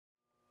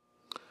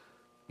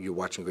You're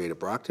watching Greater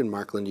Brockton.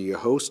 Mark Lindy, your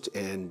host,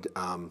 and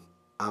I'm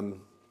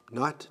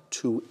not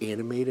too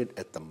animated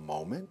at the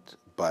moment,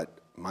 but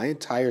my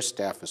entire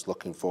staff is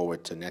looking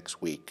forward to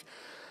next week,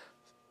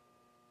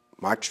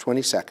 March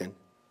 22nd,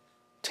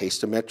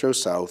 Taste of Metro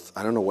South.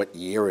 I don't know what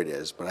year it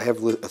is, but I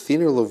have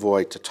Athena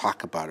Lavoie to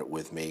talk about it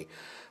with me.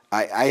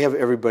 I have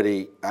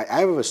everybody, I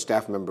have a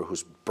staff member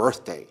whose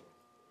birthday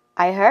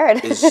I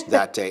heard is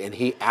that day, and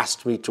he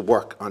asked me to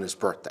work on his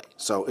birthday.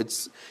 So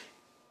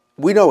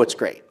we know it's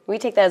great. We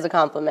take that as a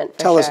compliment,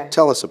 for sure.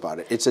 Tell us about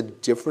it. It's a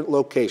different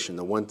location.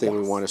 The one thing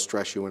we want to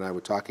stress, you and I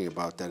were talking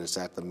about, that is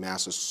at the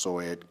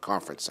Massasoit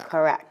Conference Center.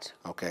 Correct.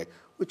 Okay,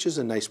 which is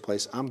a nice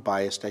place. I'm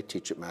biased. I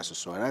teach at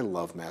Massasoit. I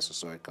love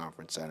Massasoit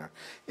Conference Center,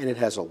 and it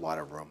has a lot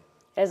of room.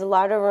 There's a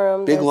lot of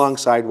room. Big, long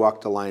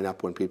sidewalk to line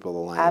up when people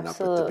are lining up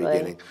at the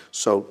beginning.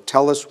 So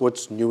tell us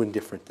what's new and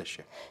different this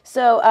year.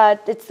 So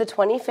it's the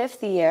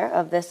 25th year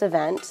of this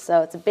event,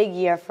 so it's a big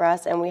year for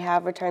us, and we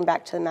have returned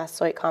back to the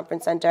Massasoit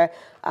Conference Center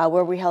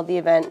where we held the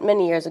event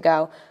many years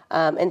ago.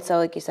 And so,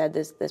 like you said,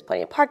 there's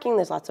plenty of parking,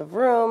 there's lots of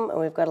room, and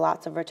we've got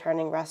lots of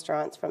returning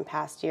restaurants from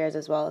past years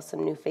as well as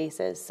some new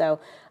faces. So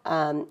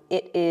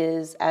it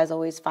is, as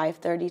always,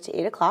 5:30 to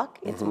 8 o'clock.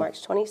 It's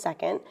March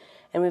 22nd.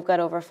 And we've got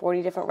over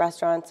 40 different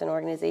restaurants and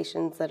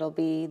organizations that'll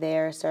be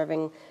there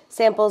serving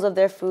samples of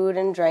their food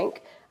and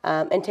drink.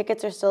 And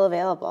tickets are still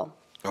available.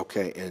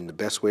 Okay, and the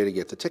best way to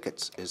get the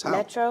tickets is how?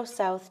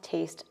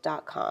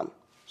 MetroSouthTaste.com.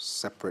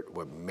 Separate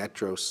with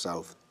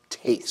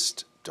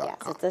MetroSouthTaste.com. Yes,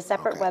 it's a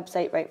separate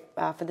website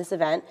for this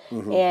event,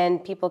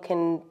 and people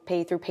can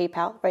pay through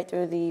PayPal right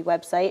through the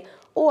website,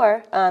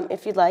 or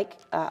if you'd like,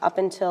 up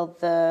until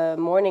the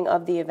morning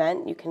of the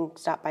event, you can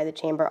stop by the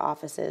chamber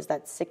offices.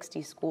 That's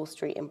 60 School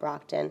Street in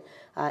Brockton,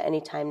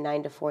 anytime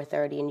 9 to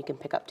 4:30, and you can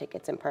pick up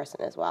tickets in person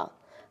as well.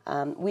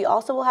 We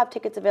also will have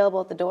tickets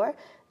available at the door.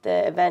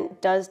 The event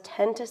does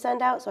tend to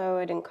send out, so I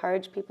would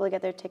encourage people to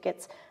get their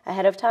tickets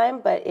ahead of time,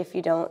 but if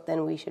you don't,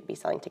 then we should be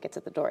selling tickets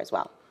at the door as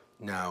well.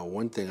 Now,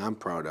 one thing I'm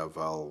proud of,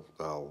 I'll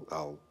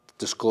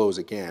disclose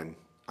again,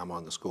 I'm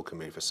on the school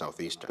committee for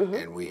Southeastern,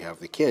 and we have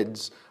the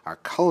kids, our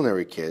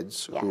culinary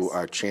kids, who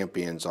are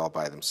champions all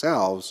by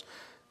themselves,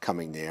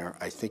 coming there.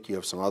 I think you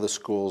have some other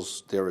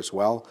schools there as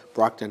well.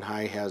 Brockton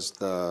High has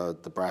the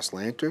brass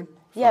lantern.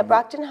 Yeah,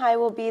 Brockton High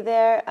will be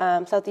there.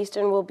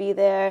 Southeastern will be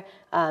there.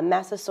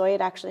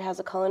 Massasoit actually has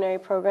a culinary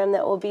program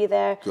that will be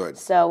there. Good.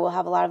 So we'll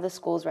have a lot of the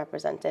schools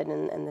represented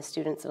and the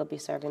students that will be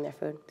serving their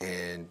food.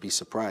 And be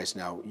surprised.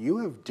 Now, you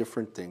have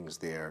different things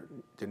there.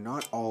 They're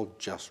not all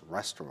just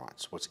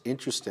restaurants. What's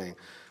interesting,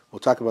 we'll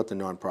talk about the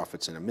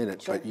nonprofits in a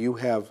minute, but you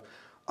have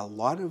a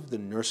lot of the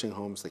nursing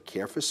homes, the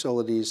care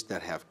facilities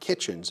that have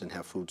kitchens and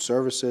have food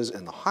services,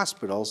 and the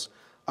hospitals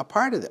a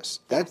part of this.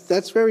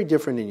 That's very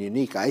different and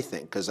unique, I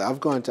think, because I've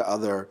gone to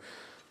other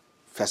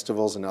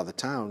festivals in other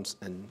towns,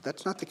 and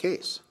that's not the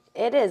case.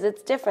 It is.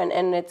 It's different,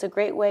 and it's a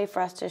great way for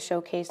us to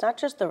showcase not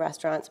just the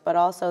restaurants, but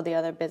also the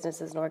other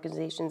businesses and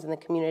organizations in the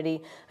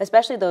community,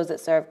 especially those that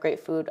serve great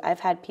food.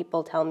 I've had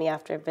people tell me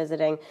after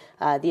visiting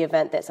the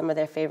event that some of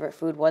their favorite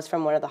food was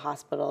from one of the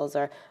hospitals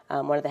or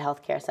one of the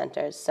healthcare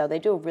centers. So they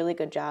do a really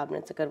good job, and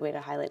it's a good way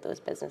to highlight those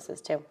businesses,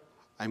 too.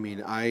 I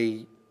mean,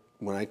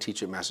 when I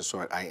teach at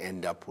Massasoit, I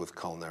end up with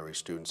culinary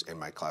students in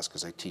my class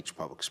because I teach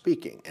public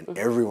speaking, and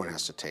everyone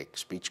has to take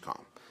speech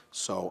comm.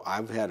 So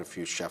I've had a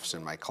few chefs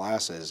in my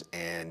classes,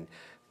 and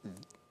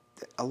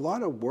a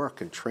lot of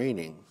work and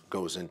training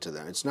goes into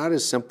them. It's not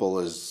as simple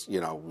as,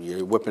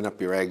 you're whipping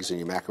up your eggs and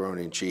your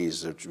macaroni and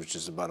cheese, which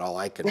is about all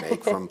I can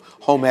make from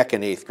home ec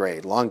in 8th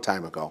grade, long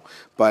time ago.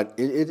 But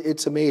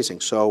it's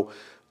amazing. So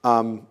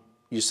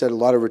you said a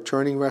lot of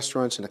returning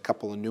restaurants and a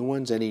couple of new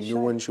ones. Any new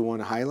ones you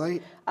want to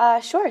highlight?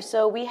 Sure.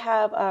 So we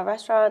have a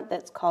restaurant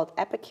that's called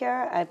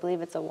Epicure. I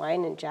believe it's a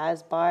wine and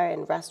jazz bar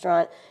and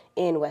restaurant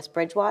in West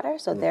Bridgewater.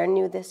 So they're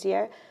new this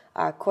year.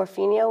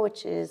 Corfinio,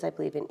 which is, I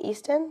believe, in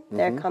Easton.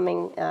 They're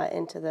coming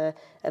into the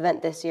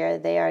event this year.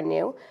 They are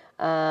new.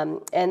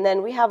 And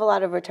then we have a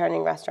lot of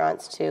returning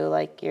restaurants, too,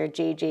 like your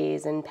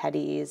JJ's and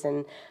Petty's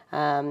and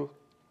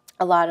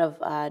a lot of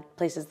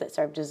places that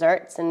serve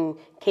desserts and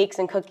cakes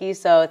and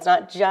cookies, so it's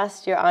not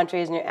just your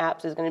entrees and your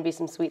apps. There's going to be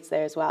some sweets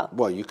there as well.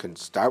 Well, you can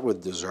start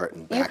with dessert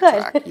and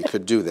backtrack. You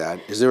could do that.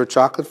 Is there a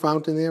chocolate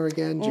fountain there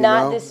again? Do you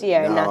know? This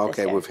year. No, not okay,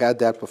 this year. We've had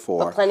that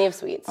before. But plenty of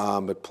sweets.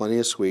 But plenty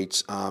of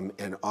sweets,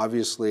 and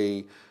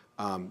obviously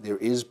there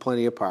is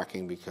plenty of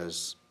parking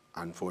because,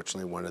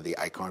 unfortunately, one of the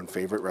icon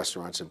favorite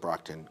restaurants in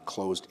Brockton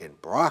closed in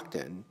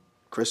Brockton,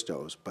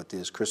 Christo's, but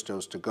there's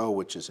Christo's to go,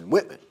 which is in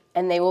Whitman.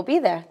 And they will be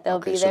there. They'll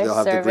be there so they'll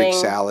have serving the Greek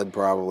salad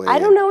probably. I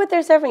don't know what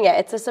they're serving yet.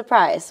 It's a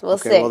surprise. We'll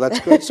see. Okay, well, that's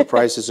good.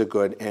 Surprises are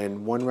good.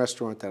 And one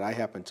restaurant that I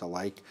happen to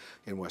like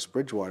in West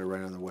Bridgewater,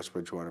 right on the West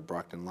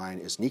Bridgewater-Brockton line,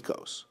 is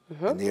Nico's.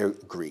 And they're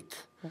Greek.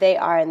 They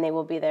are, and they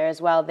will be there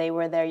as well. They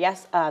were there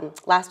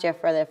last year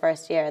for their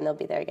first year, and they'll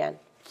be there again.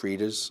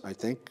 Frida's, I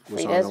think,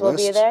 was on Frida's the will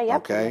list. be there,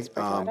 yep. Okay. West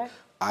Bridgewater.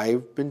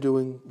 I've been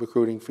doing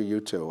recruiting for you,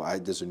 too.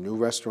 There's a new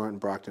restaurant in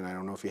Brockton. I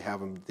don't know if you have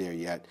them there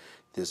yet.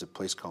 There's a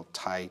place called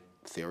Thai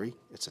Theory.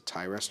 It's a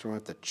Thai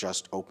restaurant that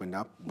just opened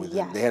up.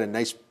 They had a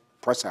nice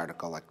press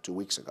article like 2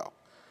 weeks ago.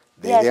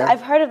 They Yes, there?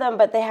 I've heard of them,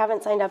 but they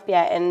haven't signed up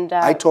yet. And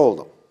I told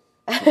them.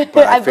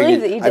 But I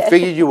believe that you did. I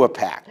figured you were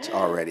packed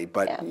already.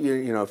 But Yeah.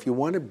 you know, if you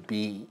want to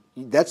be,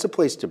 that's the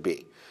place to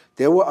be.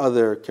 There were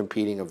other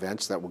competing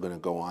events that were going to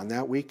go on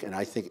that week, and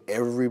I think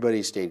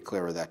everybody stayed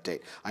clear of that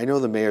date. I know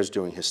the mayor's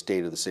doing his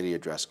State of the City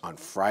address on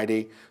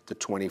Friday, the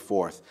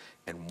 24th,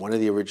 and one of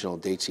the original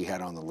dates he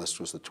had on the list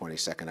was the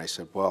 22nd. I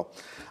said, well,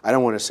 I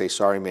don't want to say,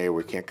 sorry, Mayor,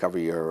 we can't cover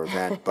your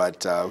event, but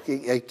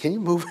can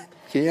you move it?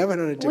 Can you have it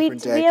on a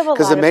different day? We have a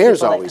Because lot the of mayor's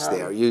people that always come.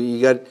 there.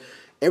 You got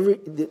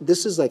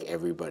this is like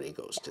everybody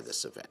goes to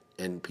this event,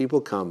 and people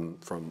come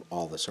from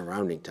all the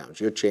surrounding towns.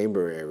 Your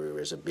chamber area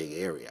is a big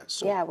area,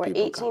 so Yeah, we're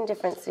people 18 come.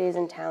 different cities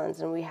and towns,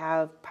 and we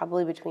have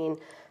probably between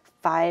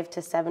 500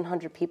 to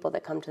 700 people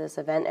that come to this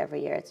event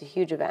every year. It's a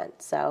huge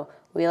event, so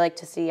we like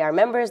to see our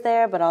members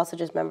there, but also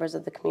just members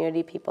of the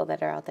community, people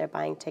that are out there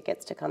buying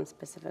tickets to come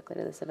specifically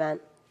to this event.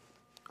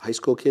 High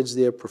school kids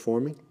there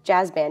performing?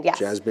 Jazz band, yes.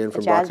 Jazz band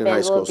from The jazz Brockton band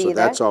High will School, be so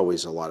that's there.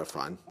 always a lot of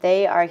fun.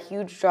 They are a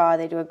huge draw.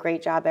 They do a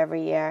great job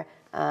every year.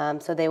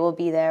 So they will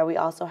be there. We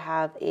also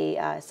have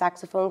a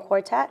saxophone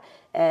quartet,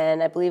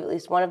 and I believe at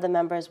least one of the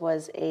members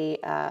was a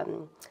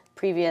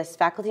previous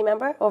faculty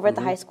member over at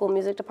the high school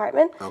music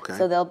department. Okay.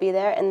 So they'll be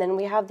there. And then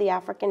we have the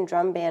African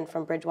drum band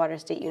from Bridgewater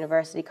State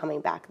University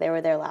coming back. They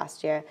were there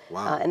last year,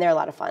 Wow. and they're a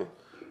lot of fun.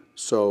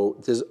 So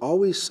there's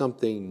always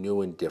something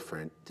new and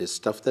different. There's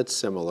stuff that's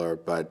similar,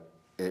 but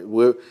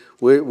we're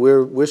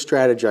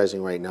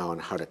strategizing right now on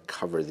how to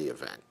cover the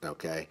event,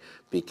 okay?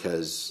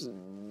 Because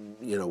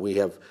you know we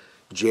have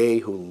Jay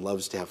who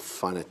loves to have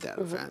fun at that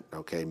event,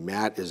 okay?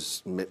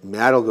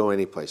 Matt'll go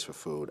any place for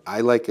food.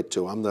 I like it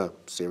too. I'm the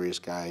serious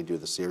guy. I do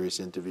the serious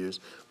interviews,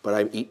 but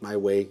I eat my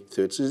way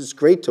through. It's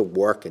great to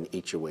work and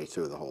eat your way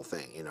through the whole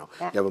thing. You know,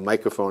 Yeah. you have a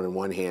microphone in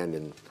one hand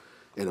and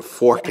a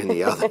fork in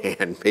the other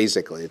hand,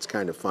 basically. It's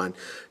kind of fun.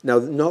 Now, a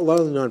lot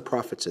of the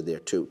nonprofits are there,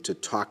 too, to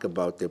talk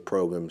about their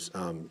programs.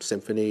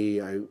 Symphony,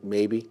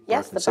 maybe?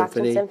 Yes, the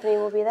Brockton Symphony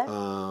will be there.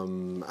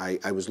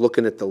 I was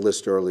looking at the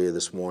list earlier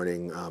this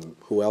morning.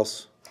 Who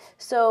else?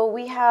 So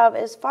we have,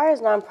 as far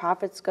as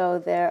nonprofits go,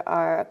 there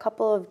are a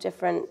couple of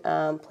different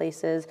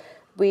places.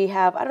 We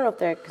have, I don't know if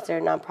they're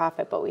considered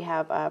nonprofit, but we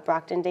have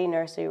Brockton Day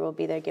Nursery will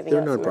be there giving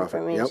They're out some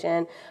nonprofit, yep.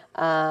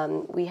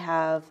 information. We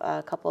have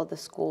a couple of the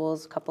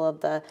schools, a couple of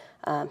the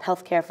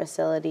healthcare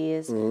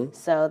facilities.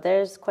 So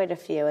there's quite a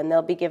few, and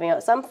they'll be giving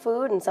out some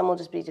food, and some will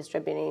just be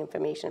distributing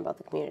information about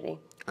the community.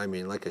 I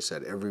mean, like I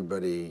said,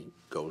 everybody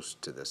goes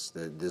to this.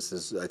 This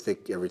is, I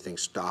think everything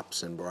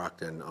stops in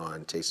Brockton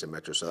on Taste of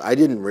Metro. So I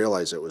didn't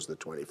realize it was the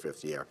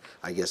 25th year.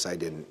 I guess I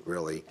didn't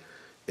really.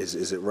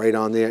 Is it right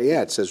on there?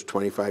 Yeah, it says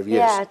 25 years.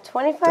 Yeah,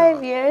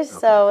 25 years. Okay.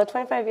 So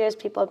 25 years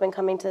people have been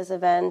coming to this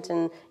event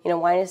and,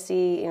 wanting to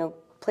see,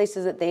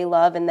 places that they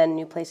love and then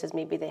new places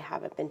maybe they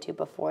haven't been to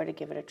before to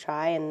give it a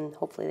try, and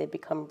hopefully they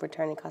become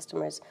returning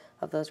customers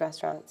of those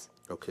restaurants.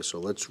 Okay, so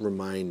let's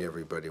remind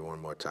everybody one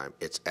more time.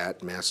 It's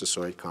at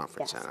Massasoit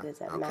Conference Yes, Center. it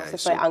is at Okay,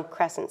 Massasoit on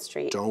Crescent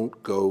Street.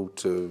 Don't go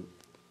to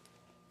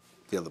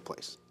the other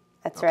place.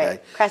 That's okay?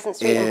 right. Crescent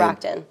Street in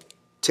Brockton.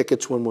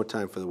 Tickets one more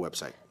time for the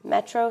website.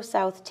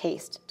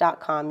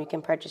 MetroSouthTaste.com. You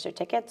can purchase your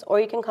tickets, or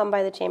you can come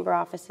by the chamber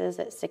offices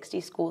at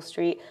 60 School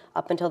Street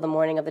up until the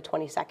morning of the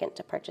 22nd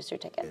to purchase your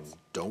tickets. And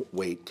don't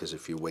wait, because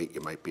if you wait,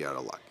 you might be out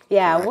of luck.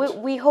 Yeah, correct?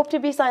 we hope to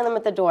be selling them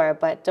at the door,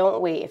 but don't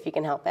wait if you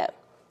can help it.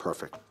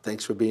 Perfect.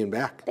 Thanks for being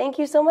back. Thank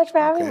you so much for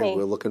having me.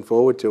 We're looking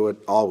forward to it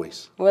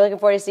always. We're looking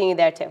forward to seeing you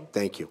there too.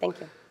 Thank you. Thank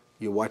you.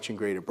 You're watching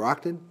Greater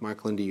Brockton.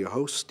 Mark Lindy, your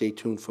host. Stay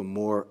tuned for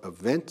more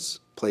events,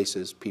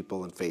 places,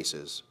 people, and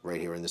faces right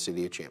here in the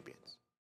City of Champions.